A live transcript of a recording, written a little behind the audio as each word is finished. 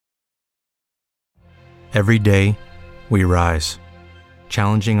Every day, we rise,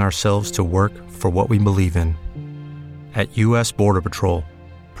 challenging ourselves to work for what we believe in. At U.S. Border Patrol,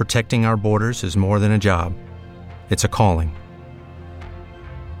 protecting our borders is more than a job. It's a calling.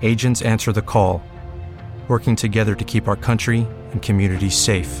 Agents answer the call, working together to keep our country and communities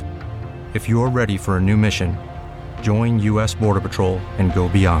safe. If you're ready for a new mission, join U.S. Border Patrol and go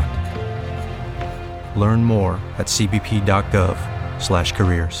beyond. Learn more at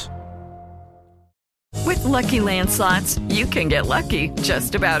cbp.gov/careers. With Lucky Land Slots, you can get lucky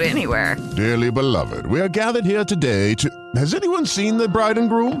just about anywhere. Dearly beloved, we are gathered here today to... Has anyone seen the bride and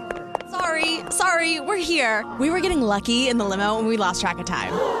groom? Sorry, we're here. We were getting lucky in the limo and we lost track of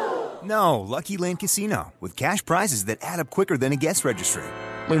time. No, Lucky Land Casino, with cash prizes that add up quicker than a guest registry.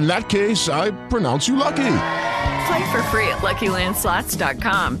 In that case, I pronounce you lucky. Play for free at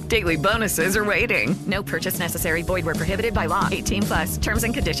LuckyLandSlots.com. Daily bonuses are waiting. No purchase necessary. Void where prohibited by law. 18+. Terms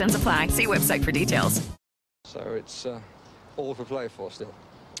and conditions apply. See website for details. So it's all for play for still?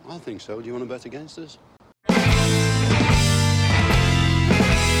 I think so. Do you want to bet against us?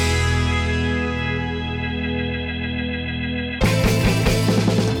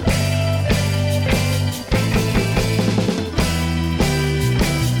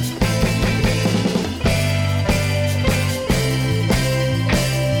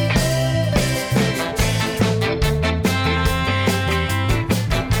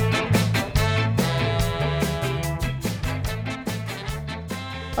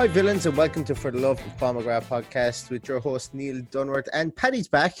 Hi villains, and welcome to For the Love of Paul McGrath podcast with your host Neil Dunworth. And Paddy's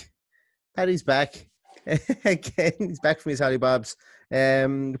back. Again, he's back from his Holly Bobs.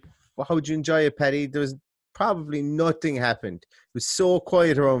 How would you enjoy it, Paddy? There was probably nothing happened. It was so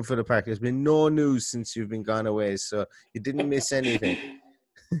quiet around for the park. There's been no news since you've been gone away, so you didn't miss anything.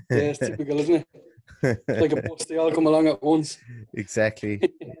 Yeah, it's typical, isn't it? It's like a bus, they all come along at once. Exactly.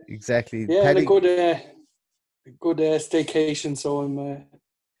 Yeah, Paddy, a good staycation, so I'm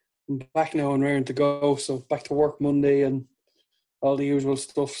back now and raring to go. So back to work Monday and all the usual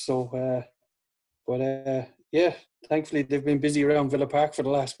stuff. So, yeah, thankfully they've been busy around Villa Park for the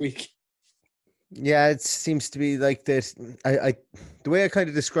last week. Yeah, it seems to be like this. The way I kind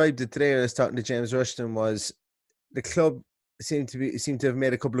of described it today when I was talking to James Rushton was the club seemed to have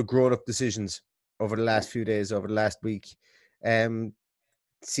made a couple of grown-up decisions over the last few days, over the last week. Seemed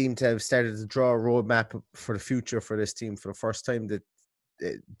to have started to draw a roadmap for the future for this team for the first time that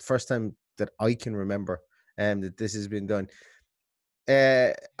I can remember, that this has been done.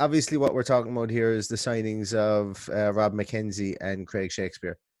 Obviously, what we're talking about here is the signings of Rob McKenzie and Craig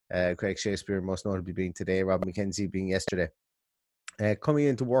Shakespeare. Craig Shakespeare most notably being today, Rob McKenzie being yesterday. Coming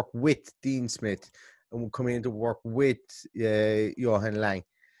in to work with Dean Smith and coming in to work with Johan Lang.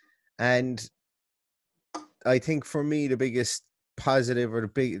 And I think for me, the biggest positive or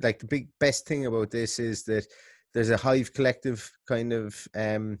the big best thing about this is that there's a Hive collective kind of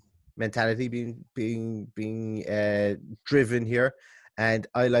mentality being driven here, and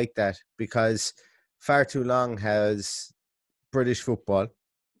I like that because far too long has British football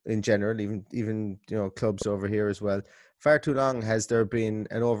in general, even clubs over here as well. Far too long has there been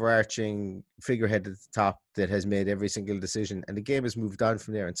an overarching figurehead at the top that has made every single decision, and the game has moved on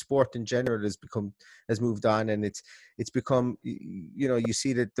from there. And sport in general has moved on, and it's become, you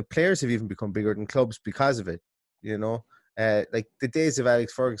see that the players have even become bigger than clubs because of it. Like the days of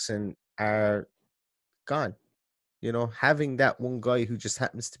Alex Ferguson are gone. Having that one guy who just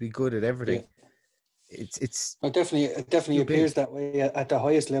happens to be good at everything. Yeah. It definitely appears that way at the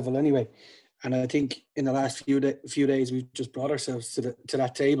highest level anyway. And I think in the last few days we've just brought ourselves to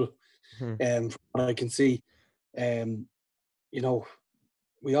that table. From what I can see, we all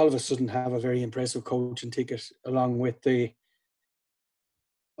of a sudden have a very impressive coaching ticket along with the.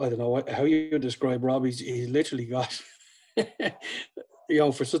 I don't know how you describe Rob. He's literally got,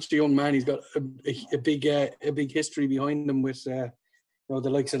 for such a young man, he's got a big history behind him with, the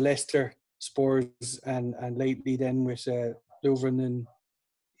likes of Leicester, Spurs, and lately then with Leuven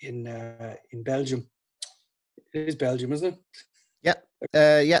in Belgium. It is Belgium, isn't it? Yeah,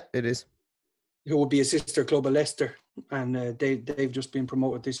 it is. Who would be a sister club of Leicester, and they've just been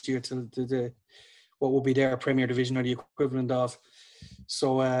promoted this year to the what will be their Premier Division or the equivalent of.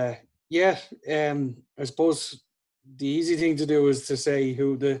 So I suppose the easy thing to do is to say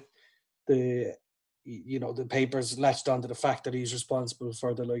who the papers latched onto the fact that he's responsible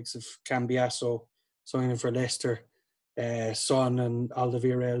for the likes of Cambiasso signing for Leicester, Son and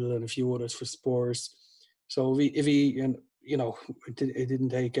Alderweireld and a few others for Spurs. So if he it didn't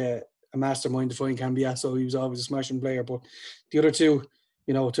take a mastermind to find Cambiasso. He was always a smashing player, but the other two,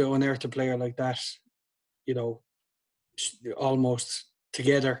 to unearth a player like that, almost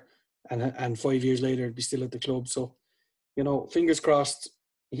together and 5 years later be still at the club. So, fingers crossed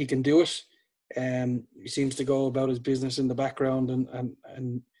he can do it. He seems to go about his business in the background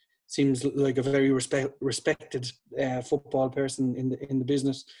and seems like a very respected football person in the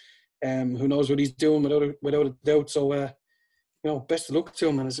business. Who knows what he's doing without a doubt. So, best of luck to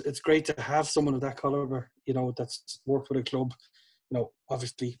him, and it's great to have someone of that caliber, that's worked with a club.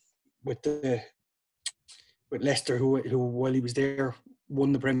 Obviously with Leicester, who while he was there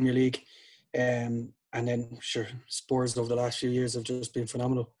won the Premier League, and then sure Spurs over the last few years have just been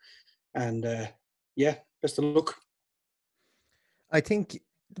phenomenal. And best of luck. I think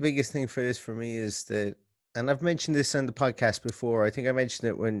the biggest thing for this for me is that, and I've mentioned this on the podcast before, I think I mentioned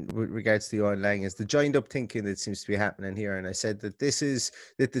it with regards to Johan Lang, is the joined up thinking that seems to be happening here. And I said that this is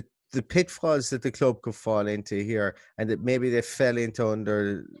that the pitfalls that the club could fall into here, and that maybe they fell into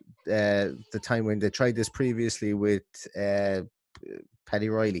under the time when they tried this previously with Paddy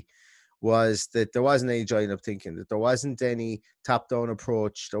Riley, was that there wasn't any joined up thinking, that there wasn't any top down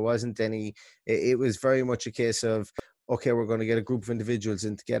approach, there wasn't any, it was very much a case of, okay, we're going to get a group of individuals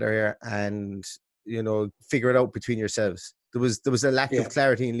in together here and, figure it out between yourselves. There was a lack of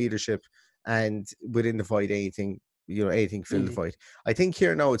clarity in leadership, and within the void, anything filled the void. I think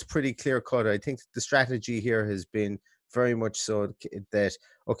here now it's pretty clear cut. I think the strategy here has been very much so that,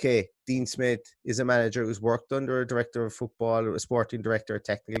 okay, Dean Smith is a manager who's worked under a director of football, or a sporting director, a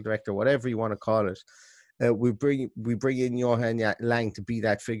technical director, whatever you want to call it. We bring in Johan Lang to be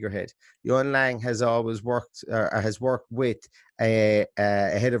that figurehead. Johan Lang has always worked with a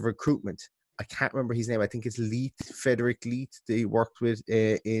head of recruitment. I can't remember his name. I think it's Frederick Leith that he worked with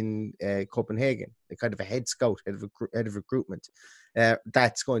in Copenhagen, a kind of a head scout, head of recruitment.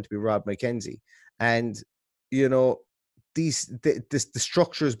 That's going to be Rob McKenzie. And, the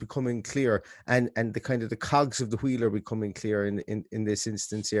structure is becoming clear, and the kind of the cogs of the wheel are becoming clear in this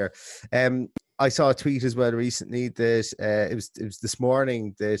instance here. I saw a tweet as well recently that it was this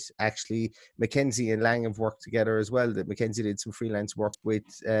morning that actually McKenzie and Lang have worked together as well. That McKenzie did some freelance work with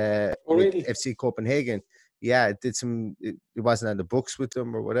FC Copenhagen. Yeah, it wasn't on the books with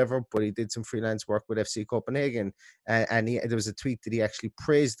them or whatever, but he did some freelance work with FC Copenhagen. And there was a tweet that he actually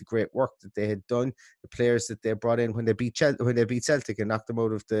praised the great work that they had done, the players that they brought in when they beat Celtic and knocked them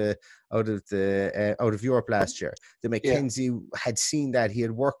out of Europe last year. The McKenzie had seen that. He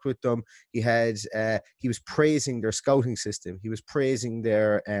had worked with them. He was praising their scouting system. He was praising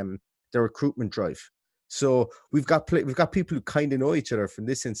their recruitment drive. So we've got people who kind of know each other from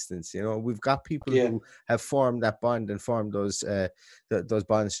this instance. We've got people who have formed that bond and formed those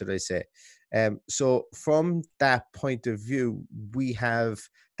bonds, should I say. So from that point of view, we have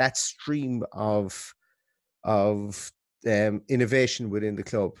that stream of innovation within the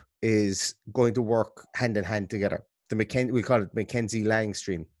club is going to work hand in hand together. We call it McKenzie Lang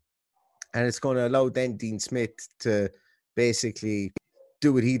stream, and it's going to allow then Dean Smith to basically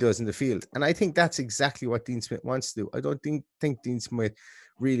do what he does in the field. And I think that's exactly what Dean Smith wants to do. I don't think Dean Smith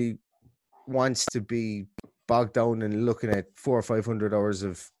really wants to be bogged down and looking at 400 or 500 hours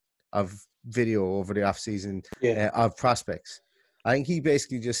of video over the off season of prospects. I think he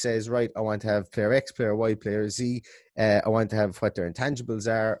basically just says, right, I want to have player X, player Y, player Z. I want to have what their intangibles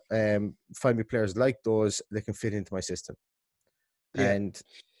are. Find me players like those that can fit into my system. Yeah.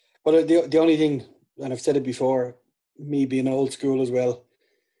 But the only thing, and I've said it before, me being old school as well,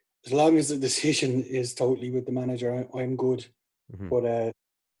 as long as the decision is totally with the manager, I'm good. Mm-hmm. But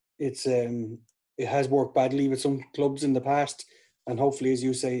it has worked badly with some clubs in the past, and hopefully, as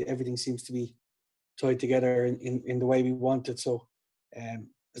you say, everything seems to be tied together in the way we want it. So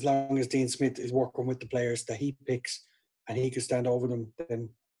as long as Dean Smith is working with the players that he picks and he can stand over them, then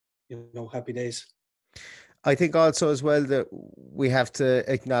happy days. I think also as well that we have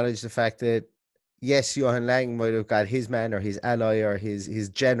to acknowledge the fact that yes, Johan Lang might have got his man or his ally or his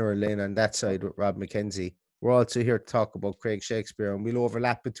general in on that side with Rob McKenzie. We're also here to talk about Craig Shakespeare, and we'll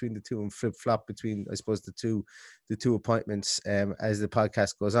overlap between the two and flip-flop between, I suppose, the two appointments as the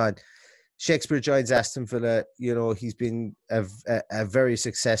podcast goes on. Shakespeare joins Aston Villa. He's been a very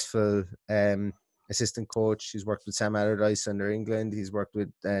successful assistant coach. He's worked with Sam Allardyce under England. He's worked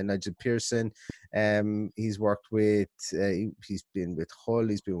with Nigel Pearson. He's worked with. He's been with Hull.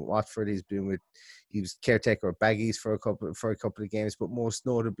 He's been with Watford. He was caretaker of Baggies for a couple of games. But most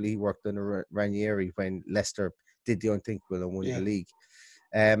notably, he worked under Ranieri when Leicester did the unthinkable and won the league.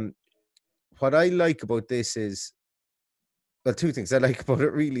 What I like about this is, well, two things I like about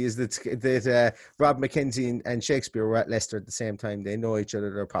it really is that Rob McKenzie and Shakespeare were at Leicester at the same time. They know each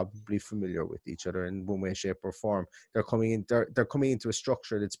other. They're probably familiar with each other in one way, shape, or form. They're coming into a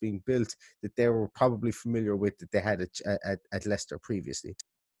structure that's being built that they were probably familiar with that they had at Leicester previously.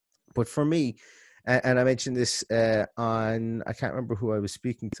 But for me, and I mentioned this on, I can't remember who I was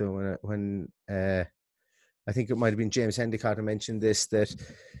speaking to when I think it might have been James Endicott who mentioned this, that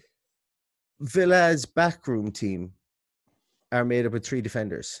Villa's backroom team are made up of 3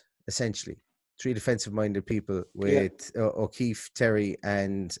 defenders, essentially. 3 defensive-minded people with O'Keefe, Terry,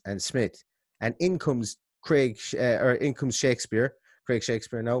 and Smith. And in comes Craig Shakespeare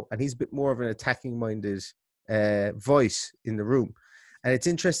now, and he's a bit more of an attacking-minded voice in the room. And it's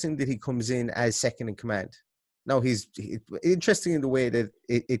interesting that he comes in as second in command. Now, he's interesting in the way that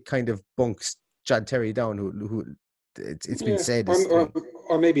it kind of bunks John Terry down, who it's been said.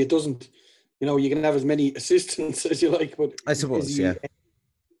 Or maybe it doesn't. You know, you can have as many assistants as you like, but I suppose, yeah.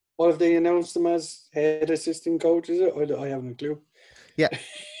 What if they announced him as head assistant coach? Is it? I haven't a clue. Yeah,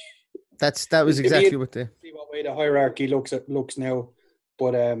 that was exactly what they. See what way the hierarchy looks now,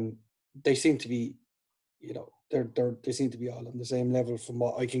 but they seem to be, you know, they seem to be all on the same level from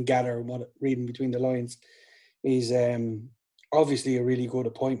what I can gather and what reading between the lines. He's obviously a really good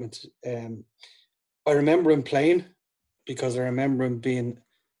appointment. I remember him playing because I remember him being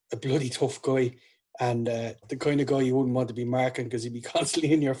a bloody tough guy. And the kind of guy you wouldn't want to be marking because he'd be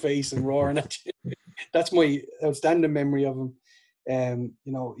constantly in your face and roaring at you. That's my outstanding memory of him.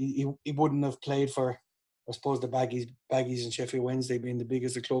 You know, he wouldn't have played for, I suppose, the Baggies and Sheffield Wednesday being the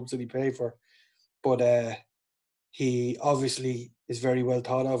biggest of clubs that he played for. But he obviously is very well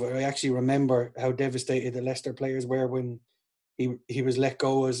thought of. I actually remember how devastated the Leicester players were when he was let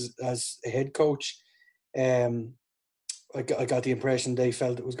go as a head coach. I got the impression they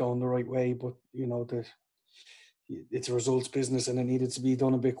felt it was going the right way, but you know, it's a results business and it needed to be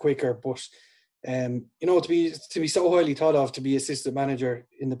done a bit quicker. But you know, to be so highly thought of, to be assistant manager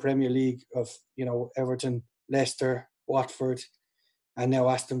in the Premier League of, you know, Everton, Leicester, Watford, and now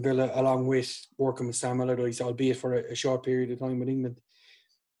Aston Villa, along with working with Sam Allardyce, albeit for a short period of time with England,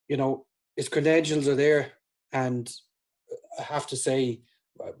 you know, his credentials are there. And I have to say,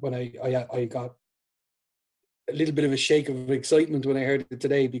 when I got a little bit of a shake of excitement when I heard it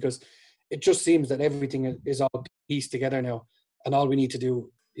today, because it just seems that everything is all pieced together now, and all we need to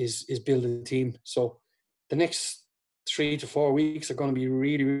do is build a team. So the next 3 to 4 weeks are going to be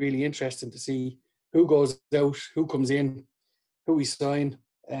really, really interesting to see who goes out, who comes in, who we sign,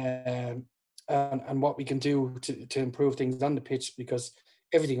 and what we can do to improve things on the pitch, because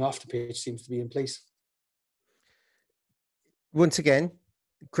everything off the pitch seems to be in place. Once again,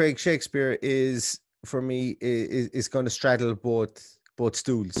 Craig Shakespeare is, for me, is going to straddle both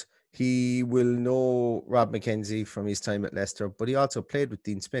stools. He will know Rob McKenzie from his time at Leicester, but he also played with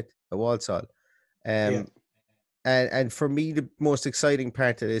Dean Smith at Walsall. And for me, the most exciting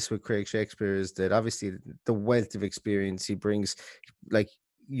part of this with Craig Shakespeare is that obviously the wealth of experience he brings. Like,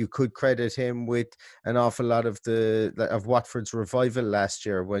 you could credit him with an awful lot of Watford's revival last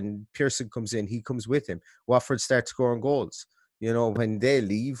year. When Pearson comes in, he comes with him. Watford start scoring goals. You know, when they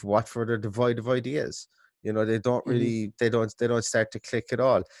leave, Watford are devoid of ideas. You know, they don't really, they don't start to click at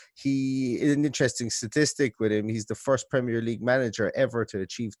all. An interesting statistic with him, he's the first Premier League manager ever to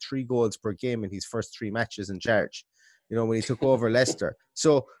achieve 3 goals per game in his first 3 matches in charge, you know, when he took over Leicester.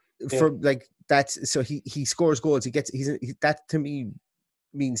 So he scores goals. That to me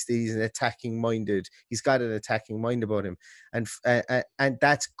means that he's he's got an attacking mind about him. And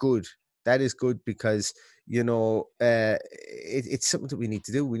that's good. That is good because, you know, it's something that we need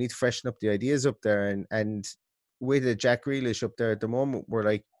to do. We need to freshen up the ideas up there. And with Jack Grealish up there at the moment, we're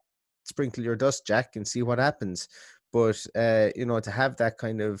like, sprinkle your dust, Jack, and see what happens. But, you know, to have that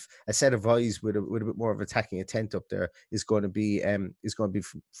kind of a set of eyes with a bit more of attacking intent up there is going to be,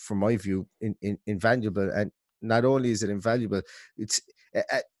 from my view, invaluable. And not only is it invaluable, it's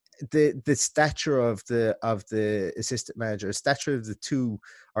the stature of the assistant manager, the stature of the 2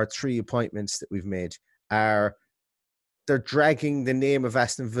 or 3 appointments that we've made they're dragging the name of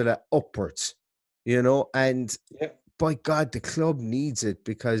Aston Villa upwards, you know, and by God, the club needs it,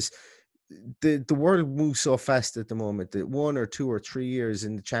 because the world moves so fast at the moment that 1 or 2 or 3 years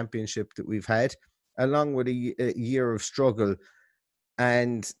in the championship that we've had, along with a year of struggle,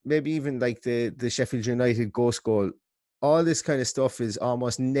 and maybe even like the Sheffield United ghost goal, all this kind of stuff is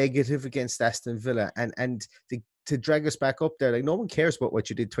almost negative against Aston Villa, and to drag us back up there. Like, no one cares about what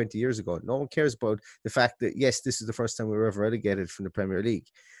you did 20 years ago. No one cares about the fact that, yes, this is the first time we were ever relegated from the Premier League.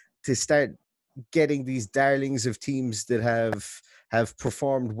 To start getting these darlings of teams that have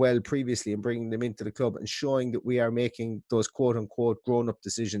performed well previously and bringing them into the club and showing that we are making those quote unquote grown up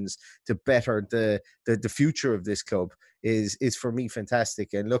decisions to better the future of this club is for me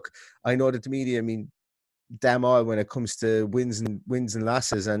fantastic. And look, I know that the media, I mean, damn all when it comes to wins and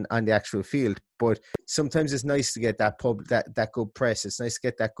losses and on the actual field. But sometimes it's nice to get that good press. It's nice to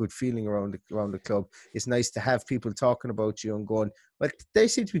get that good feeling around the club. It's nice to have people talking about you and going, well, they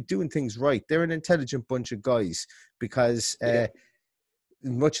seem to be doing things right. They're an intelligent bunch of guys, because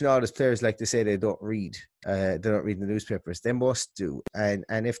much now as players like to say they don't read the newspapers. They must do. And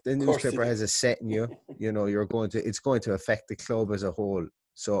if the newspaper has a set in you, it's going to affect the club as a whole.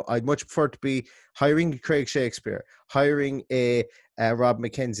 So I'd much prefer to be hiring Craig Shakespeare, hiring a Rob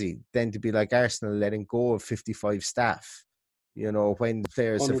McKenzie, than to be like Arsenal, letting go of 55 staff, when the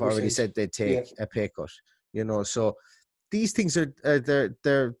players 100%. Have already said they'd take a pay cut, so these things are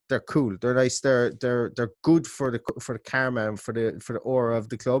they're cool. They're nice. They're good for the karma and for the aura of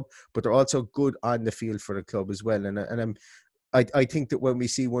the club, but they're also good on the field for the club as well. And I think that when we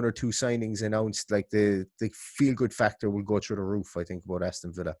see one or two signings announced, like the feel good factor will go through the roof, I think, about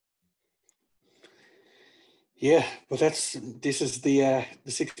Aston Villa. Yeah, but this is the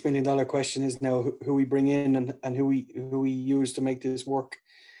 $6 million question is now who we bring in and who we use to make this work.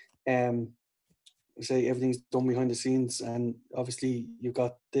 Say everything's done behind the scenes, and obviously you've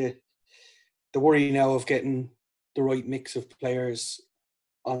got the worry now of getting the right mix of players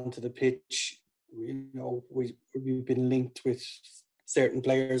onto the pitch. We've been linked with certain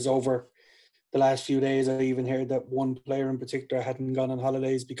players over the last few days. I even heard that one player in particular hadn't gone on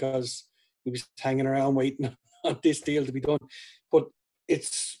holidays because he was hanging around waiting on this deal to be done. But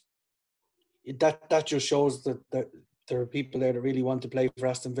that just shows that there are people there that really want to play for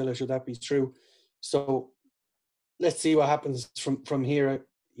Aston Villa, should that be true. So let's see what happens from here.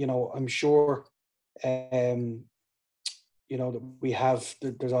 I'm sure that we have,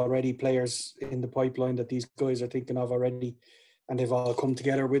 there's already players in the pipeline that these guys are thinking of already, and they've all come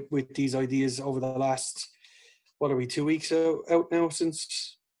together with these ideas over the last, what are we, 2 weeks out now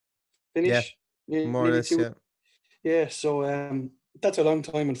since finish? Yeah, more or less, yeah. So that's a long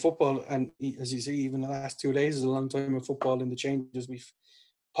time in football, and as you see, even the last 2 days is a long time in football, and the changes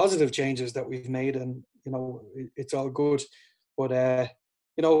positive changes that we've made, and it's all good. But a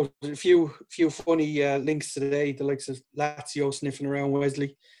few funny links today, the likes of Lazio sniffing around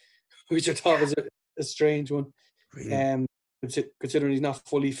Wesley, which I thought was a strange one. Really? Considering he's not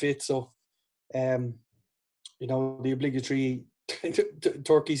fully fit, so the obligatory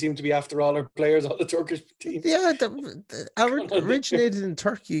Turkey seemed to be after all our players, all the Turkish teams. Yeah, originated in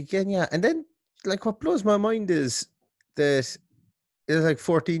Turkey again. Yeah, and then like what blows my mind is that it's like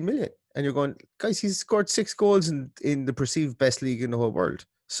 14 million, and you're going, guys, he's scored 6 goals in the perceived best league in the whole world.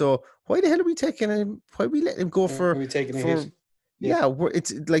 So why the hell are we taking him? Why are we letting him go for? Are we taking a hit? Yeah,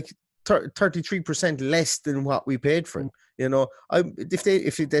 it's like 33% less than what we paid for him.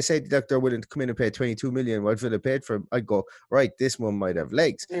 If they said that they're willing to come in and pay 22 million, what Villa paid for him, I'd go, right, this one might have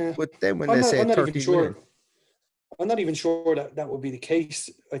legs. Yeah. But then when they say 30 million, I'm not even sure that would be the case.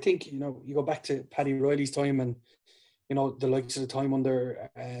 I think you go back to Paddy Riley's time, and the likes of the time under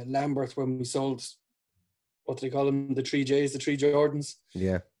Lambert, when we sold, what do they call them, the 3 J's, the 3 Jordans.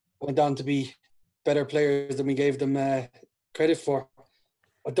 Yeah. Went on to be better players than we gave them credit for.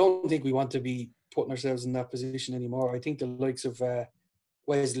 I don't think we want to be putting ourselves in that position anymore. I think the likes of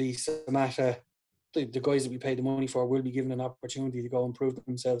Wesley, Samatta, the guys that we paid the money for, will be given an opportunity to go and prove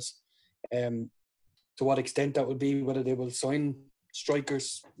themselves. To what extent that will be, whether they will sign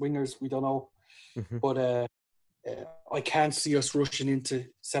strikers, wingers, we don't know. Mm-hmm. But I can't see us rushing into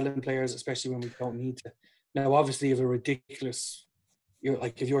selling players, especially when we don't need to. Now, obviously, if a ridiculous,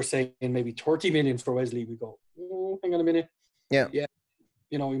 if you're saying maybe 30 million for Wesley, we go, hang on a minute. Yeah.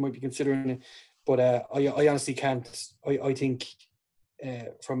 We might be considering it. But I honestly can't. I think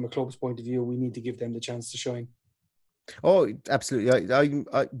from a club's point of view, we need to give them the chance to shine. Oh, absolutely. I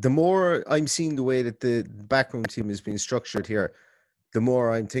the more I'm seeing the way that the backroom team is being structured here, the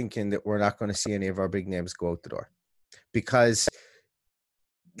more I'm thinking that we're not going to see any of our big names go out the door. Because,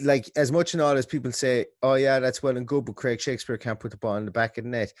 like, as much and all as people say, oh, yeah, that's well and good, but Craig Shakespeare can't put the ball in the back of the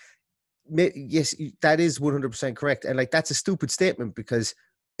net. Yes, that is 100% correct. And, like, that's a stupid statement, because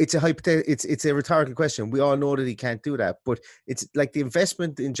it's a rhetorical question. We all know that he can't do that. But it's like the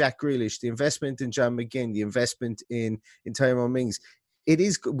investment in Jack Grealish, the investment in John McGinn, the investment in Tyrone Mings.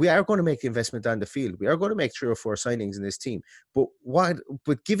 We are going to make investment on the field. We are going to make 3 or 4 signings in this team. But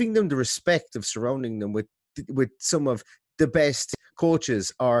giving them the respect of surrounding them with some of the best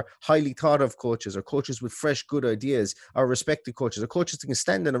coaches, or highly thought of coaches, or coaches with fresh, good ideas, or respected coaches, or coaches that can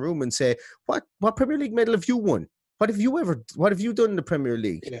stand in a room and say, what Premier League medal have you won? What have you done in the Premier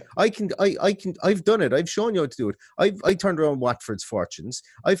League? Yeah. I've done it. I've shown you how to do it. I turned around Watford's fortunes.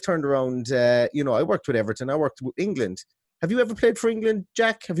 I've turned around, I worked with Everton. I worked with England. Have you ever played for England,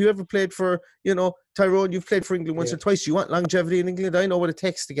 Jack? Have you ever played for, Tyrone? You've played for England once or twice. You want longevity in England? I know what it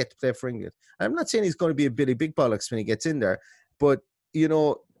takes to get to play for England. I'm not saying he's going to be a Billy Big Bollocks when he gets in there, but,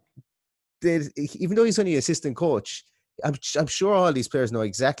 even though he's only assistant coach, I'm sure all these players know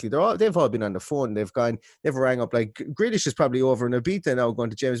exactly. They've all been on the phone. They've rang up. Like Grealish is probably over in Ibiza now, going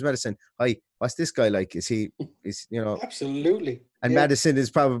to James Maddison. Hi, what's this guy like? Is Absolutely. And Maddison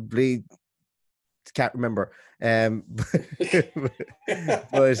is probably, can't remember. But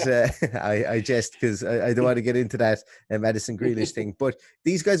I jest because I don't want to get into that Maddison Grealish thing. But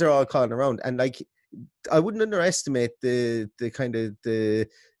these guys are all calling around, and like I wouldn't underestimate the kind of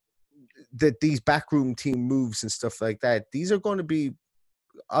these backroom team moves and stuff like that. These are going to be.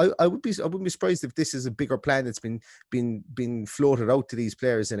 I wouldn't be surprised if this is a bigger plan that's been floated out to these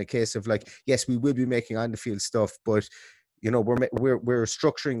players in a case of like, yes, we will be making on the field stuff, but we're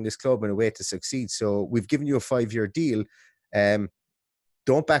structuring this club in a way to succeed. So we've given you a 5-year deal.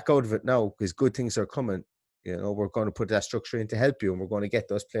 Don't back out of it now because good things are coming. We're going to put that structure in to help you, and we're going to get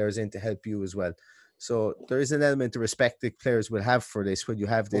those players in to help you as well. So there is an element of respect that players will have for this when you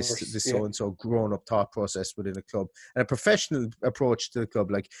have this so-and-so grown-up thought process within a club and a professional approach to the club.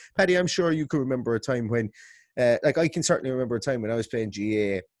 Like, Paddy, I'm sure you can remember a time when, I can certainly remember a time when I was playing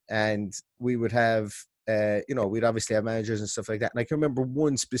GA and we would have, we'd obviously have managers and stuff like that. And I can remember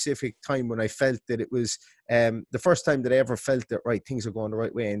one specific time when I felt that it was the first time that I ever felt that, right, things are going the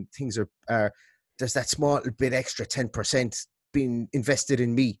right way and things are there's that small bit extra 10% being invested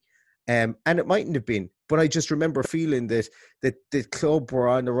in me. And it mightn't have been, but I just remember feeling that the club were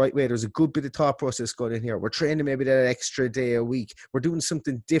on the right way. There's a good bit of thought process going in here. We're training maybe that extra day a week. We're doing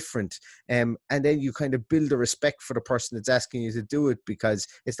something different. And then you kind of build a respect for the person that's asking you to do it because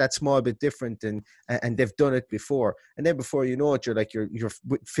it's that small bit different and they've done it before. And then before you know it, you're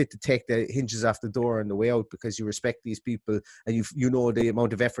fit to take the hinges off the door on the way out because you respect these people and you know the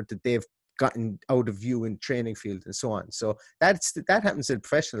amount of effort that they've gotten out of you in training field and so on. So that happens at a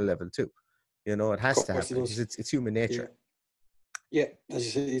professional level too. It has to happen because it's human nature. Yeah, as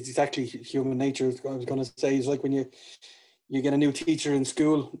you say, it's exactly human nature. I was going to say, it's like when you get a new teacher in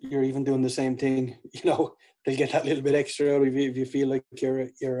school, you're even doing the same thing. They'll get that little bit extra out of you if you feel like you're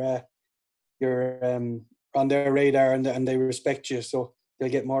on their radar and they respect you, so they'll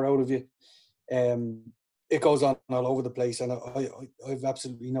get more out of you. It goes on all over the place, and I've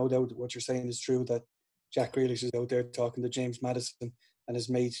absolutely no doubt that what you're saying is true, that Jack Grealish is out there talking to James Maddison and his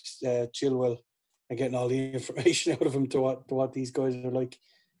mate Chilwell and getting all the information out of him to what these guys are like.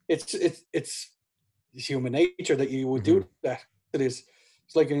 It's human nature that you would do that. It is.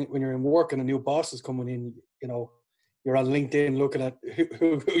 It's like when you're in work and a new boss is coming in, you're on LinkedIn looking at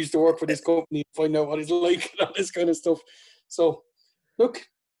who used to work for this company, find out what he's like and all this kind of stuff. So, look,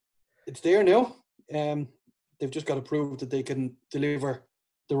 it's there now. They've just got to prove that they can deliver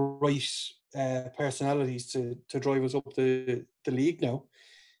the right personalities to drive us up the league now.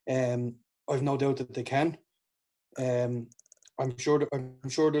 I've no doubt that they can. I'm sure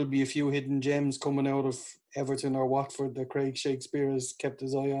there'll be a few hidden gems coming out of Everton or Watford that Craig Shakespeare has kept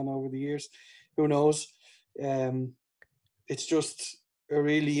his eye on over the years. Who knows? It's just a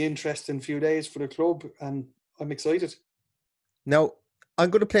really interesting few days for the club, and I'm excited. Now, I'm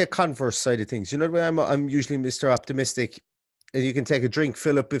going to play a converse side of things. You know the way I'm usually Mr. Optimistic. And you can take a drink,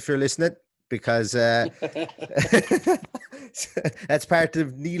 Philip, if you're listening, because that's part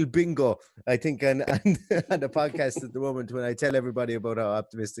of Neil Bingo, I think, on the podcast at the moment when I tell everybody about how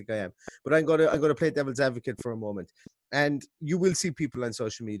optimistic I am. But I'm going to play devil's advocate for a moment. And you will see people on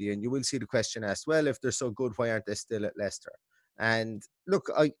social media and you will see the question asked, well, if they're so good, why aren't they still at Leicester? And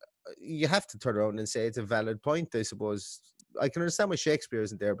look, you have to turn around and say it's a valid point, I suppose. I can understand why Shakespeare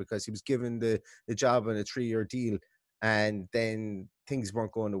isn't there because he was given the job on a 3-year deal and then things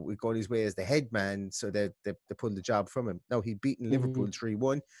weren't going his way as the head man, so they pulled the job from him. Now, he'd beaten Liverpool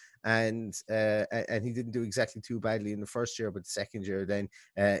 3-1 and he didn't do exactly too badly in the first year, but the second year then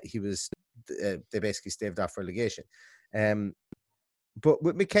they basically staved off relegation. But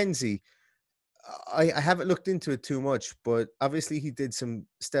with McKenzie, I haven't looked into it too much, but obviously he did some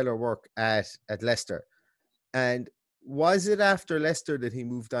stellar work at Leicester. And was it after Leicester that he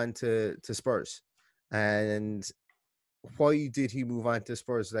moved on to Spurs? And why did he move on to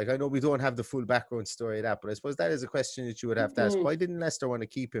Spurs? Like, I know we don't have the full background story of that, but I suppose that is a question that you would have to ask. Why didn't Leicester want to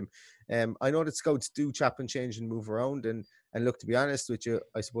keep him? I know that scouts do chop and change and move around. And look, to be honest with you,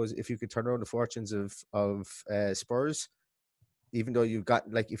 I suppose if you could turn around the fortunes of Spurs, even though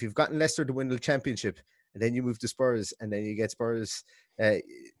if you've gotten Leicester to win the championship and then you move to Spurs and then you get Spurs,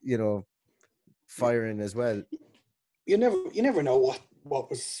 firing as well. You never know what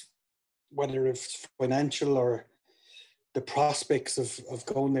was, whether it's financial or the prospects of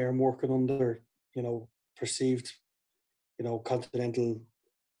going there and working under, perceived, continental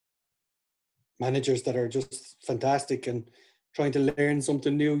managers that are just fantastic and trying to learn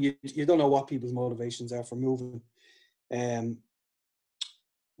something new. You don't know what people's motivations are for moving.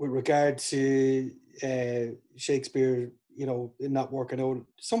 With regard to Shakespeare, not working out,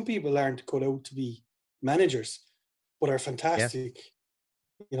 some people aren't cut out to be managers, but are fantastic,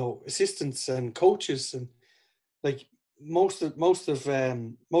 assistants and coaches, and like most of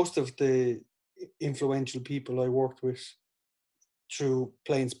the influential people I worked with through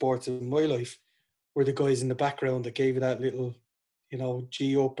playing sports in my life were the guys in the background that gave you that little,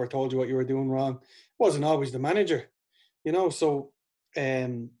 G up or told you what you were doing wrong. It wasn't always the manager, so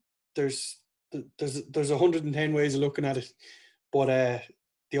there's 110 ways of looking at it, but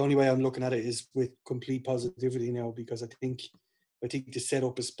the only way I'm looking at it is with complete positivity now, because I think the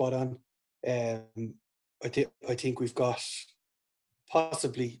setup is spot on. I think we've got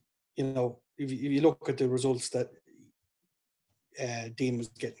possibly, if you look at the results that Dean was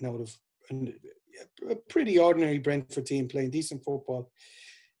getting out of a pretty ordinary Brentford team playing decent football,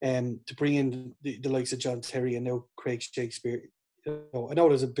 to bring in the likes of John Terry and now Craig Shakespeare. I know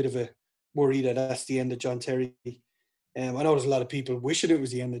there's a bit of a worry that that's the end of John Terry. I know there's a lot of people wishing it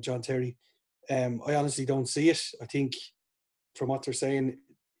was the end of John Terry. I honestly don't see it. I think from what they're saying,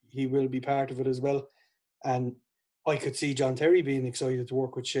 he will be part of it as well. And I could see John Terry being excited to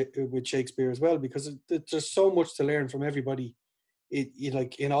work with Shakespeare as well, because there's so much to learn from everybody.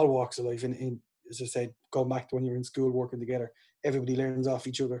 Like in all walks of life, in as I said, going back to when you're in school working together, everybody learns off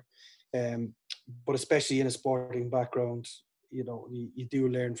each other. But especially in a sporting background, you do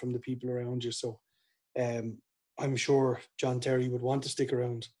learn from the people around you. So I'm sure John Terry would want to stick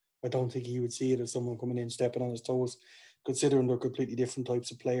around. I don't think he would see it as someone coming in, stepping on his toes, considering they're completely different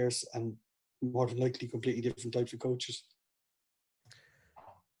types of players and more than likely completely different types of coaches.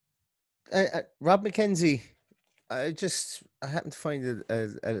 Rob McKenzie, I happened to find a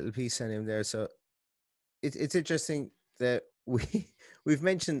little piece on him there. So it's interesting that we've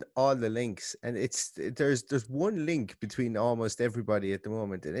mentioned all the links, and there's one link between almost everybody at the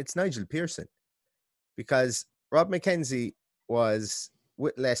moment, and it's Nigel Pearson, because Rob McKenzie was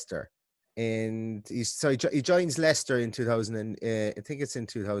with Leicester, and he joins Leicester in 2000. I think it's in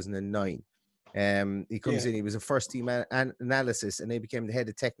 2009. He comes in. He was a first team analysis, and he became the head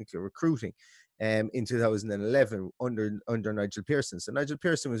of technical recruiting in 2011 under Nigel Pearson. So Nigel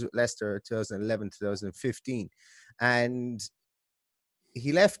Pearson was with Leicester 2011 2015, and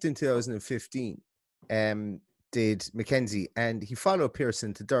he left in 2015. Did McKenzie, and he followed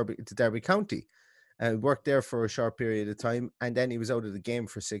Pearson to Derby County, and worked there for a short period of time, and then he was out of the game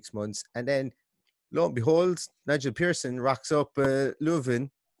for 6 months, and then lo and behold, Nigel Pearson rocks up Leuven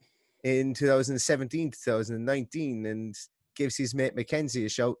in 2017 2019 and gives his mate McKenzie a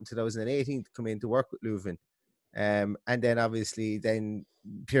shout in 2018 to come in to work with Leuven. And then obviously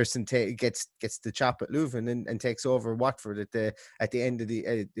Pearson gets the chop at Leuven and takes over Watford at the end of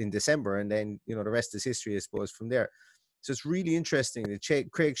in December, and then the rest is history, I suppose, from there. So it's really interesting that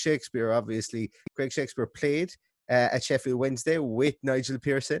Craig Shakespeare played at Sheffield Wednesday with Nigel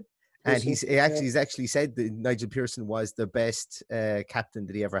Pearson. And he's actually said that Nigel Pearson was the best captain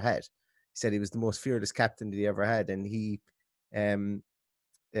that he ever had. He said he was the most fearless captain that he ever had, and he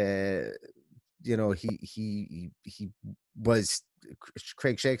was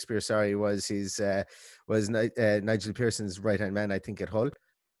Craig Shakespeare. Sorry, was Nigel Pearson's right hand man, I think, at Hull.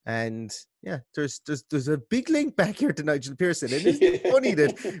 And yeah, there's a big link back here to Nigel Pearson, and isn't it funny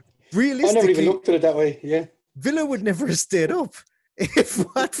that realistically, I never even looked at it that way. Yeah, Villa would never have stayed up if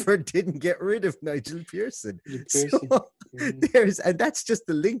Watford didn't get rid of Nigel Pearson. So and that's just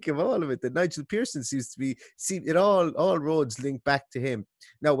the link of all of it. That Nigel Pearson seems to be all roads link back to him.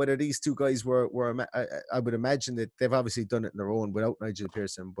 Now, whether these two guys were I would imagine that they've obviously done it on their own without Nigel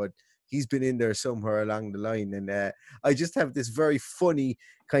Pearson, but he's been in there somewhere along the line. And I just have this very funny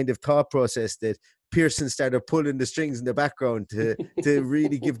kind of thought process that Pearson started pulling the strings in the background to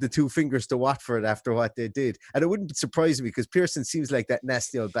really give the two fingers to Watford after what they did. And it wouldn't surprise me, because Pearson seems like that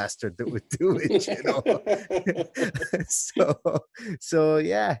nasty old bastard that would do it, So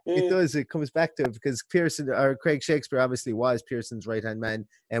yeah, it does. It comes back to it, because Craig Shakespeare obviously was Pearson's right-hand man,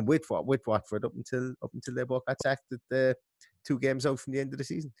 and with Watford up until they both got sacked at the 2 games out from the end of the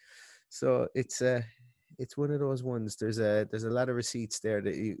season. So it's one of those ones. There's a lot of receipts there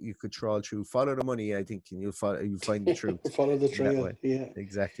that you could trawl through. Follow the money, I think, and you'll find the truth. Follow the trail. Yeah,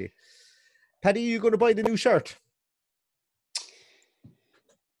 exactly. Paddy, are you going to buy the new shirt?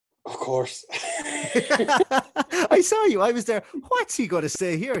 Of course. I saw you. I was there. What's he going to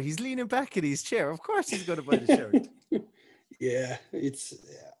say here? He's leaning back in his chair. Of course he's going to buy the shirt. Yeah,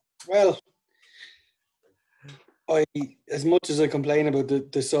 well, as much as I complain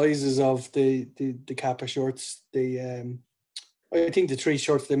about the sizes of the Kappa shorts, I think the 3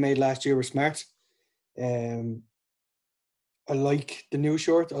 shorts they made last year were smart. I like the new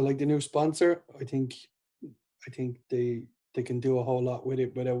short. I like the new sponsor. I think they can do a whole lot with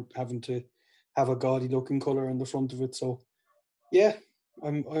it without having to have a gaudy looking color on the front of it. So yeah,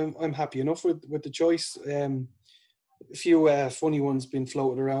 I'm happy enough with the choice. A few funny ones been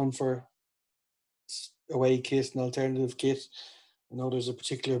floated around for away kit and alternative kit. I know there's a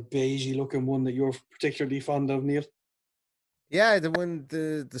particular beigey looking one that you're particularly fond of, Neil. Yeah, the one,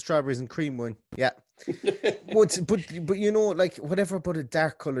 the strawberries and cream one. Yeah. But you know, like whatever about a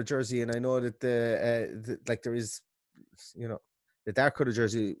dark color jersey, and I know that like there is, you know, the dark color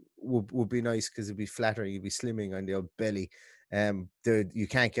jersey would be nice because it'd be flatter, you'd be slimming on the old belly. You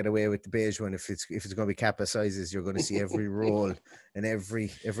can't get away with the beige one if it's going to be Kappa sizes. You're going to see every roll and every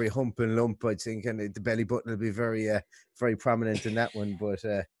hump and lump, I think, and the belly button will be very very prominent in that one. But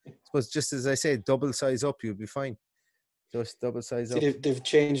I suppose, just as I say, double size up, you'll be fine. Just double size up. They've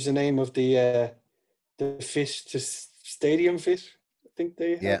changed the name of the fit to stadium fit. I think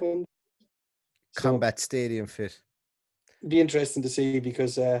they have one. Combat stadium fit. Be interesting to see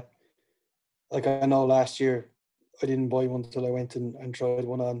because, like I know last year I didn't buy one until I went and tried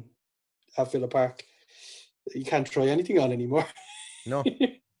one on at Villa Park. You can't try anything on anymore. No,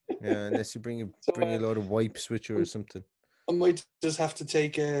 yeah, unless you bring a load of wipes with you or something. I might just have to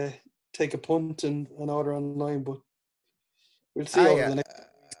take a punt and order online, but we'll see over the next.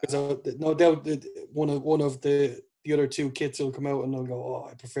 Because no doubt that one of the other 2 kits will come out and they'll go, oh,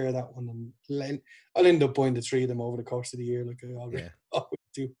 I prefer that one, and I'll end up buying the 3 of them over the course of the year, like I always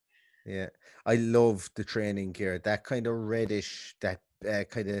do. Yeah, I love the training gear. That kind of reddish, that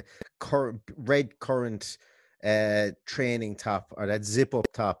kind of red currant training top, or that zip up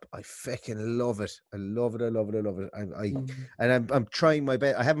top. I fucking love it. I love it. I love it. I love it. And I'm trying my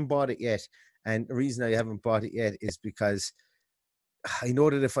best. I haven't bought it yet, and the reason I haven't bought it yet is because I know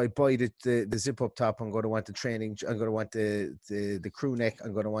that if I buy the zip up top, I'm going to want the training. I'm going to want the crew neck.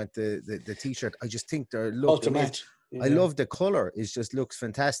 I'm going to want the t-shirt. I just think they're ultimate. I love the color. It just looks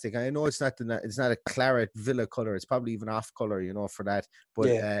fantastic. I know it's not a claret Villa color. It's probably even off color, you know, for that. But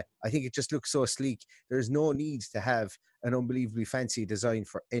I think it just looks so sleek. There's no need to have an unbelievably fancy design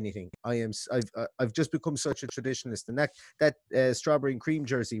for anything. I've just become such a traditionalist, and that strawberry and cream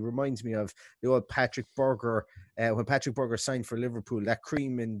jersey reminds me of the old Patrick Berger. When Patrick Berger signed for Liverpool, that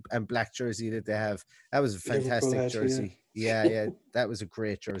cream and black jersey that they have, that was a fantastic jersey. Yeah, that was a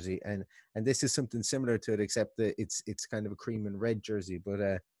great jersey, and this is something similar to it, except that it's kind of a cream and red jersey.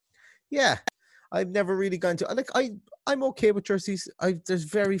 But yeah, I've never really gone to, like, I'm okay with jerseys. There's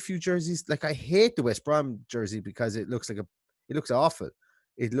very few jerseys. Like, I hate the West Brom jersey because it looks awful.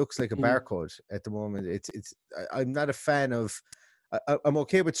 It looks like a barcode at the moment. I'm not a fan of. I'm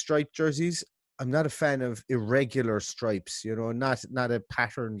okay with striped jerseys. I'm not a fan of irregular stripes. You know, not a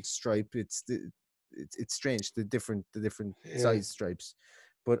patterned stripe. It's strange, the different size stripes.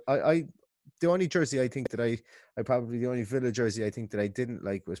 But the only jersey I think that I probably, the only Villa jersey I think that I didn't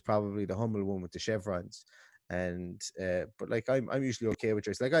like was probably the Hummel one with the chevrons. And but like I'm usually okay with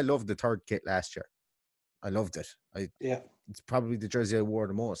jerseys. Like, I loved the 3rd kit last year. I loved it. It's probably the jersey I wore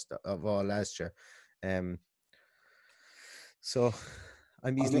the most of all last year. So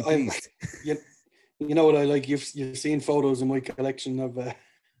I'm easily pleased. You know what I like? You've seen photos in my collection of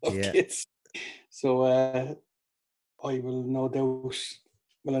kits. So I will no doubt.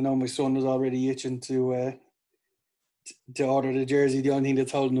 Well, I know my son is already itching to order the jersey. The only thing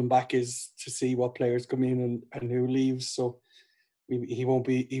that's holding him back is to see what players come in and who leaves. So he won't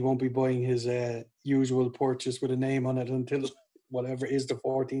be buying his usual purchase with a name on it until whatever is the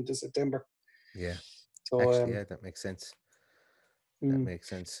 14th of September. Yeah. So actually, that makes sense. That makes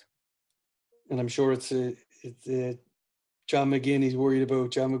sense. And I'm sure it's John McGinn he's worried about.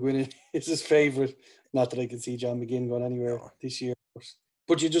 John McGinn is his favourite. Not that I can see John McGinn going anywhere this year.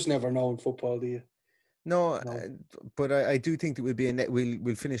 But you just never know in football, do you? No. But I do think that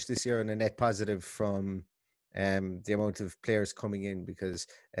we'll finish this year on a net positive from the amount of players coming in, because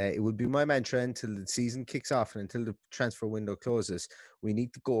it would be my mantra until the season kicks off and until the transfer window closes. We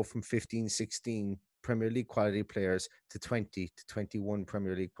need to go from 15-16 Premier League quality players to 20 to 21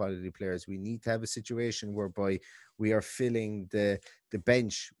 Premier League quality players. We need to have a situation whereby we are filling the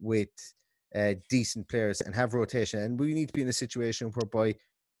bench with decent players and have rotation. And we need to be in a situation whereby,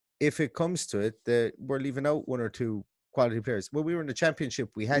 if it comes to it, we're leaving out 1 or 2 quality players. When we were in the Championship,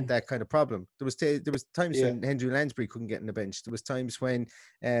 we had that kind of problem. There was times when Henry Lansbury couldn't get in the bench. There was times when,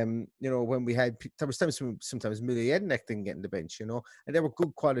 when we had, there was times when sometimes Millie Ednick didn't get in the bench, and they were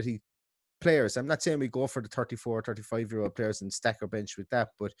good quality players. I'm not saying we go for the 34, 35-year-old players and stack our bench with that,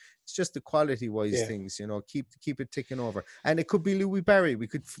 but it's just the quality-wise things, keep it ticking over. And it could be Louis Barry. We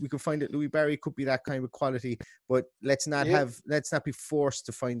could find that Louis Barry could be that kind of quality, but let's not be forced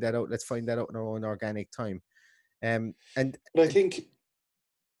to find that out. Let's find that out in our own organic time. But I think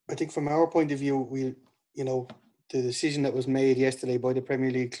from our point of view, the decision that was made yesterday by the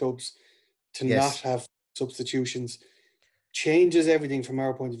Premier League clubs to not have substitutions changes everything from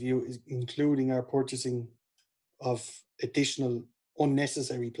our point of view, including our purchasing of additional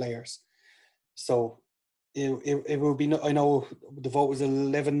unnecessary players. So it will be. I know the vote was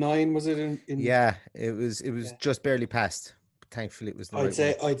 11-9. Was it? It was just barely passed. Thankfully, it was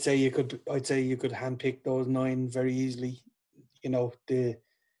the I'd say you could handpick those 9 very easily. The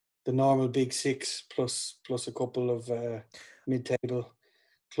normal big 6 plus a couple of mid-table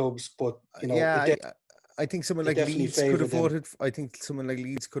clubs, but I think someone like Leeds could have voted. I think someone like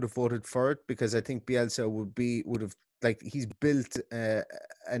Leeds could have voted for it, because I think Bielsa would have he's built a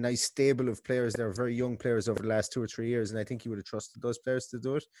nice stable of players. They're very young players over the last 2 or 3 years, and I think he would have trusted those players to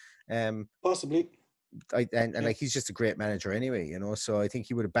do it. Possibly. He's just a great manager anyway, so I think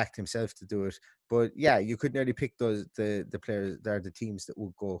he would have backed himself to do it. But you could nearly pick those the players. They're the teams that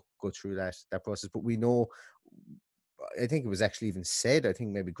will go through that process. But we know, I think it was actually even said, I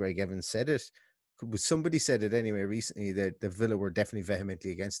think maybe Greg Evans said it. Somebody said it anyway recently, that the Villa were definitely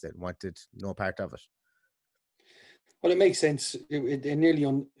vehemently against it and wanted no part of it. Well, it makes sense. It nearly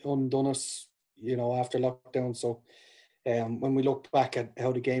undone us, after lockdown. So when we look back at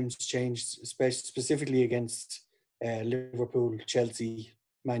how the games changed, especially specifically against Liverpool, Chelsea,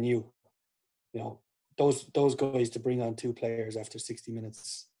 Man U, those guys to bring on 2 players after 60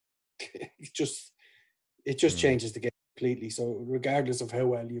 minutes, it just changes the game completely. So regardless of how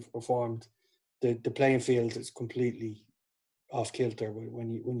well you've performed, the playing field is completely off kilter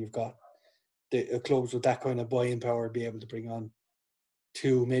when you've got the clubs with that kind of buying power be able to bring on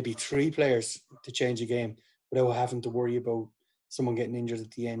 2, maybe 3 players to change a game without having to worry about someone getting injured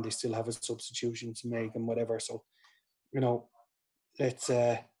at the end. They still have a substitution to make and whatever. So, let's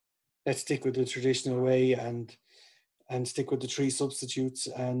stick with the traditional way and stick with the 3 substitutes.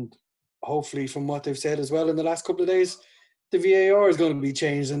 And hopefully, from what they've said as well in the last couple of days, the VAR is going to be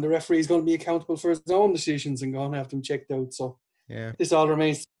changed and the referee is going to be accountable for his own decisions and going to have them checked out. So this all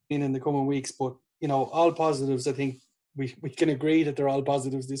remains in the coming weeks. But, all positives, I think we can agree that they're all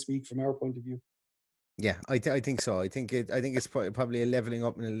positives this week from our point of view. Yeah, I think so. I think it's probably a leveling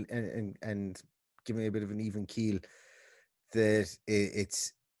up and giving a bit of an even keel. That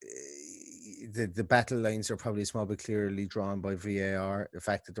it's the battle lines are probably a small bit clearly drawn by VAR. The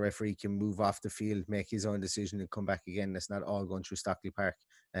fact that the referee can move off the field, make his own decision, and come back again. That's not all going through Stockley Park.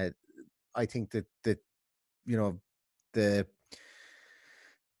 I think that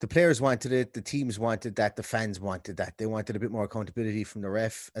the players wanted it, the teams wanted that, the fans wanted that. They wanted a bit more accountability from the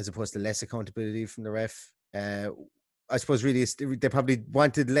ref as opposed to less accountability from the ref. I suppose really they probably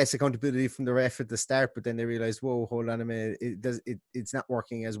wanted less accountability from the ref at the start, but then they realized, whoa, hold on a minute, it's not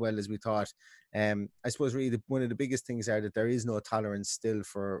working as well as we thought. I suppose really one of the biggest things are that there is no tolerance still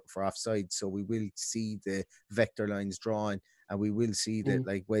for offside, so we will see the vector lines drawn, and we will see that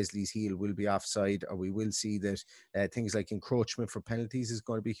like Wesley's heel will be offside, or we will see that things like encroachment for penalties is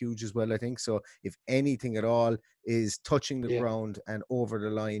going to be huge as well, I think. So if anything at all is touching the ground and over the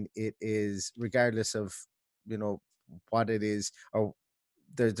line, it is, regardless of what it is, or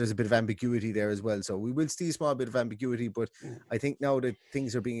there's a bit of ambiguity there as well. So we will see a small bit of ambiguity, but I think now that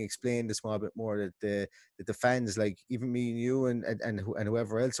things are being explained a small bit more, that the fans, like even me and you and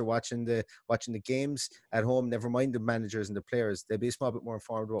whoever else are watching the games at home, never mind the managers and the players, they'll be a small bit more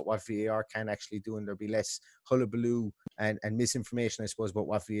informed about what VAR can actually do, and there'll be less hullabaloo and misinformation, I suppose, about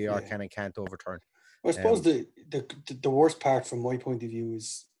what VAR can and can't overturn. I suppose the worst part from my point of view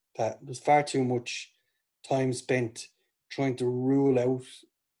is that there's far too much time spent trying to rule out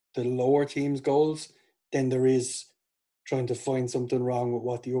the lower team's goals than there is trying to find something wrong with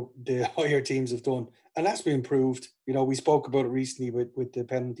what the higher teams have done. And that's been proved. We spoke about it recently with the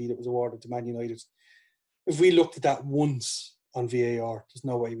penalty that was awarded to Man United. If we looked at that once on VAR, there's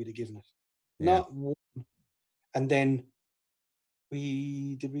no way we'd have given it. Not one. And then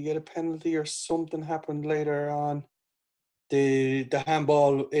did we get a penalty or something happened later on? The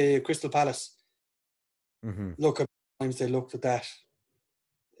handball, Crystal Palace. Look at times they looked at that.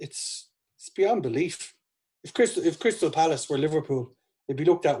 It's beyond belief. If Crystal Palace were Liverpool, it'd be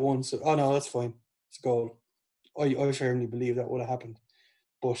looked at once. Oh no, that's fine. It's a goal. I firmly believe that would have happened.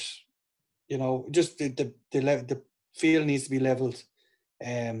 But, you know, just the field needs to be levelled.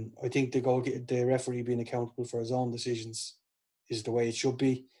 I think the referee being accountable for his own decisions is the way it should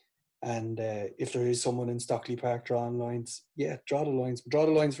be. And if there is someone in Stockley Park drawing lines, draw the lines. Draw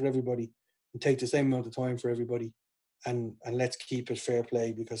the lines for everybody and take the same amount of time for everybody. And let's keep it fair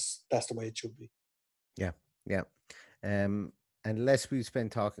play, because that's the way it should be. Yeah, yeah. And less time we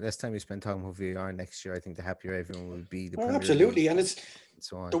spend talking about VAR next year, I think the happier everyone will be. The Premier Absolutely, League, and it's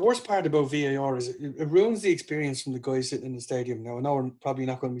so on. The worst part about VAR is it ruins the experience from the guys sitting in the stadium. Now, I know we're probably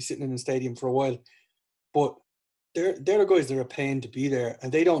not going to be sitting in the stadium for a while, but they're the guys that are paying to be there,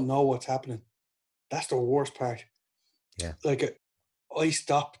 and they don't know what's happening. That's the worst part. Yeah. Like, I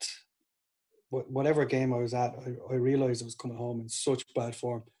stopped whatever game I was at. I realised I was coming home in such bad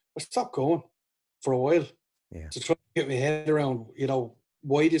form. I stopped going for a while to try to get my head around, you know,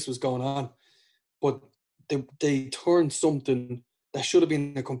 why this was going on. But they turned something that should have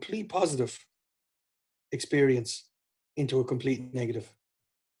been a complete positive experience into a complete negative.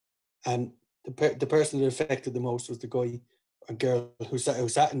 And the person that affected the most was the guy and girl who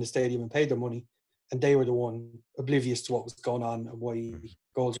sat in the stadium and paid their money, and they were the one oblivious to what was going on and why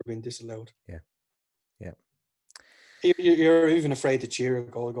goals were being disallowed. Yeah. You're even afraid to cheer a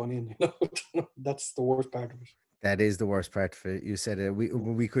goal going in. You know, that's the worst part of it. That is the worst part of it. You said it.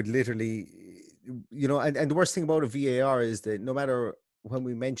 We could literally, you know, and the worst thing about a VAR is that no matter when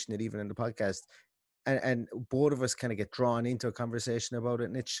we mention it, even in the podcast, and both of us kind of get drawn into a conversation about it,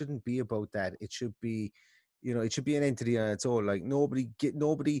 and it shouldn't be about that. It should be, you know, it should be an entity on its own. Like nobody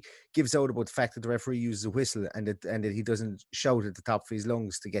gives out about the fact that the referee uses a whistle and that he doesn't shout at the top of his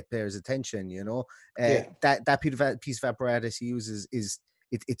lungs to get players' attention. You know, that piece of apparatus he uses is.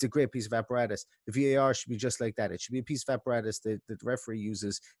 It's a great piece of apparatus. The VAR should be just like that. It should be a piece of apparatus that the referee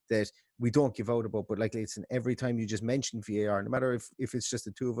uses that we don't give out about. But like, listen, every time you just mention VAR, no matter if it's just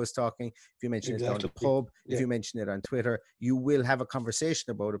the two of us talking, if you mention it down the pub, if you mention it on Twitter, you will have a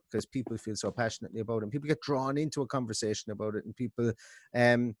conversation about it because people feel so passionately about it. And people get drawn into a conversation about it, and people,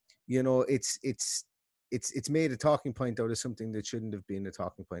 you know, it's made a talking point out of something that shouldn't have been a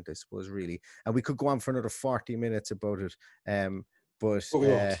talking point, I suppose, really. And we could go on for another 40 minutes about it. But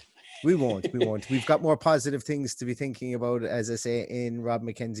we won't. We've got more positive things to be thinking about, as I say, in Rob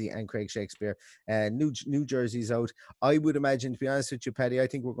McKenzie and Craig Shakespeare. New jerseys out. I would imagine, to be honest with you, Paddy, I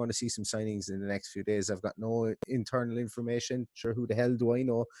think we're going to see some signings in the next few days. I've got no internal information. Sure, who the hell do I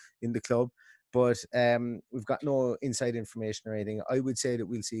know in the club? But we've got no inside information or anything. I would say that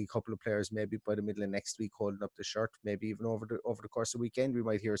we'll see a couple of players maybe by the middle of next week holding up the shirt. Maybe even over the course of the weekend, we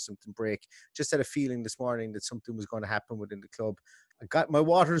might hear something break. Just had a feeling this morning that something was going to happen within the club. I got my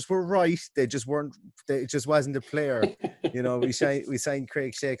waters were right. They just weren't. It just wasn't a player. You know, we signed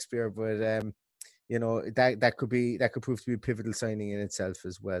Craig Shakespeare, but you know, that could prove to be a pivotal signing in itself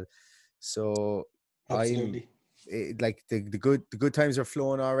as well. So absolutely. Like the good times are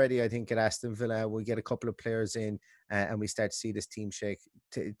flowing already. I think at Aston Villa we get a couple of players in and we start to see this team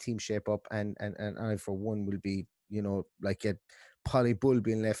shape up and I for one will be, you know, like a Polly Bull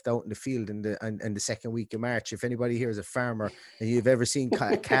being left out in the field in the second week of March. If anybody here is a farmer and you've ever seen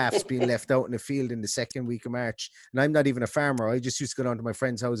calves being left out in the field in the second week of March, and I'm not even a farmer, I just used to go down to my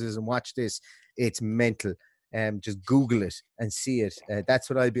friends' houses and watch this. It's mental. Just Google it and see it. That's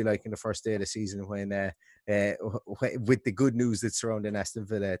what I'll be like in the first day of the season when with the good news that's surrounding Aston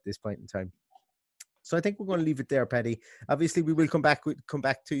Villa at this point in time. So I think we're going to leave it there, Paddy. Obviously, we will come back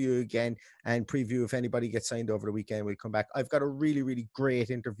to you again and preview if anybody gets signed over the weekend. We'll come back. I've got a really, really great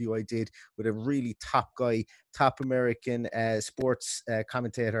interview I did with a really top guy, top American sports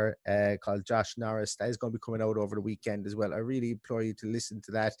commentator called Josh Norris. That is going to be coming out over the weekend as well. I really implore you to listen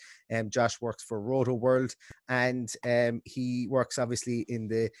to that. Josh works for Roto World, and he works obviously in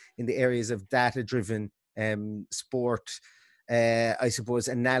the areas of data-driven sport. I suppose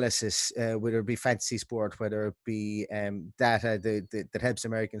analysis, whether it be fantasy sport, whether it be data that helps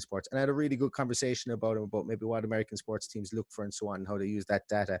American sports. And I had a really good conversation about maybe what American sports teams look for and so on, and how they use that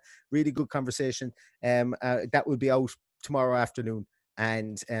data. Really good conversation. That will be out tomorrow afternoon.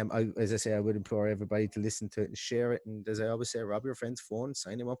 And as I say, I would implore everybody to listen to it and share it. And as I always say, rob your friend's phone,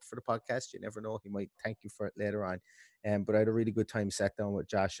 sign him up for the podcast. You never know, he might thank you for it later on. But I had a really good time sat down with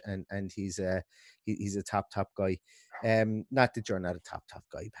Josh, and he's a top guy. Not that you're not a top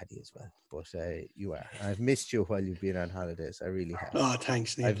guy, Paddy, as well, but you are. I've missed you while you've been on holidays. I really have. Oh,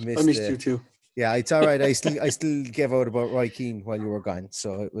 thanks, Neil. I missed you too. Yeah, it's all right. I still gave out about Roy Keane while you were gone,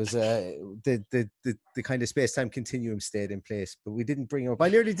 so it was the kind of space-time continuum stayed in place, but we didn't bring him up. I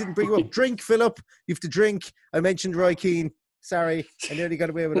nearly didn't bring him up. Drink, Philip. You have to drink. I mentioned Roy Keane. Sorry, I nearly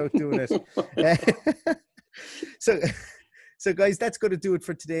got away without doing it. So guys, that's going to do it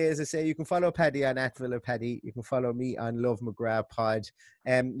for today. As I say, you can follow Paddy on @VillaPaddy. You can follow me on Love McGrath Pod.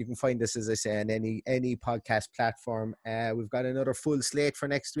 You can find us, as I say, on any podcast platform. We've got another full slate for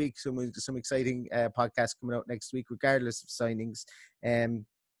next week. Some exciting podcasts coming out next week, regardless of signings.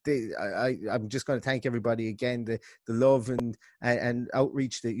 I'm just going to thank everybody again. The love and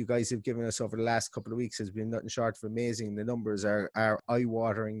outreach that you guys have given us over the last couple of weeks has been nothing short of amazing. The numbers are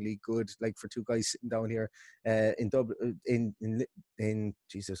eye-wateringly good. Like for two guys sitting down here in Dublin,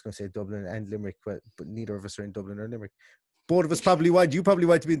 Jesus, I was going to say Dublin and Limerick, but neither of us are in Dublin or Limerick. Both of us you probably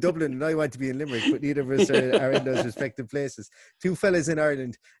want to be in Dublin and I want to be in Limerick, but neither of us are in those respective places. Two fellas in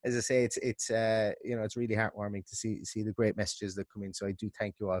Ireland, as I say, it's really heartwarming to see the great messages that come in. So I do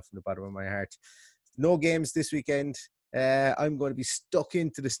thank you all from the bottom of my heart. No games this weekend. I'm going to be stuck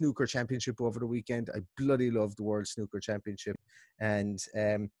into the snooker championship over the weekend. I bloody love the World Snooker Championship and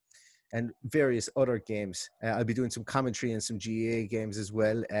various other games. I'll be doing some commentary and some GAA games as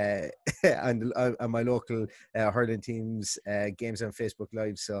well, and on my local hurling teams games on Facebook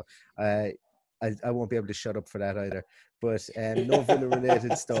Live. So I won't be able to shut up for that either. But no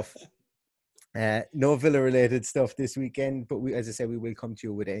Villa-related stuff. No Villa-related stuff this weekend, but as I said, we will come to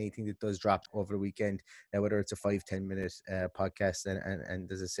you with anything that does drop over the weekend, whether it's a 5-10 minute podcast. And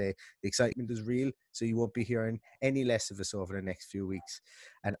as I say, the excitement is real, so you won't be hearing any less of us over the next few weeks.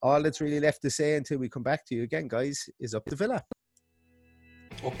 And all that's really left to say until we come back to you again, guys, is up to Villa.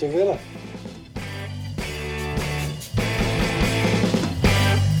 Up to Villa.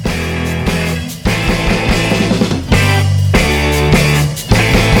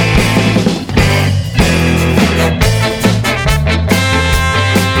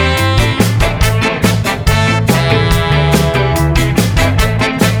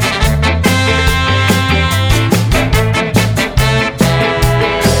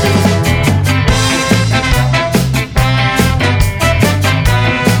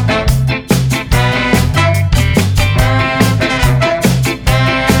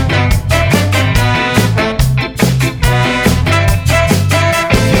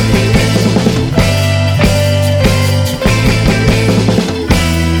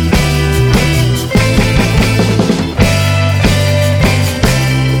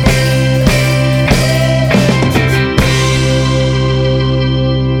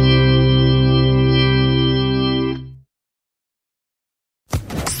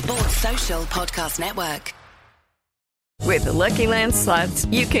 Podcast Network. With the Lucky Land Slots,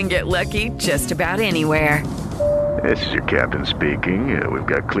 you can get lucky just about anywhere. This is your captain speaking. We've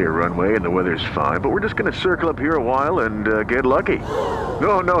got clear runway and the weather's fine, but we're just going to circle up here a while and get lucky.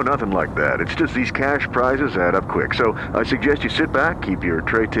 No, nothing like that. It's just these cash prizes add up quick. So I suggest you sit back, keep your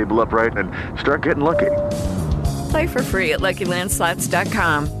tray table upright, and start getting lucky. Play for free at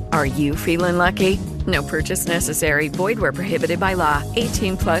LuckyLandSlots.com. Are you feeling lucky? No purchase necessary. Void where prohibited by law.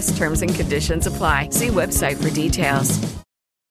 18+ terms and conditions apply. See website for details.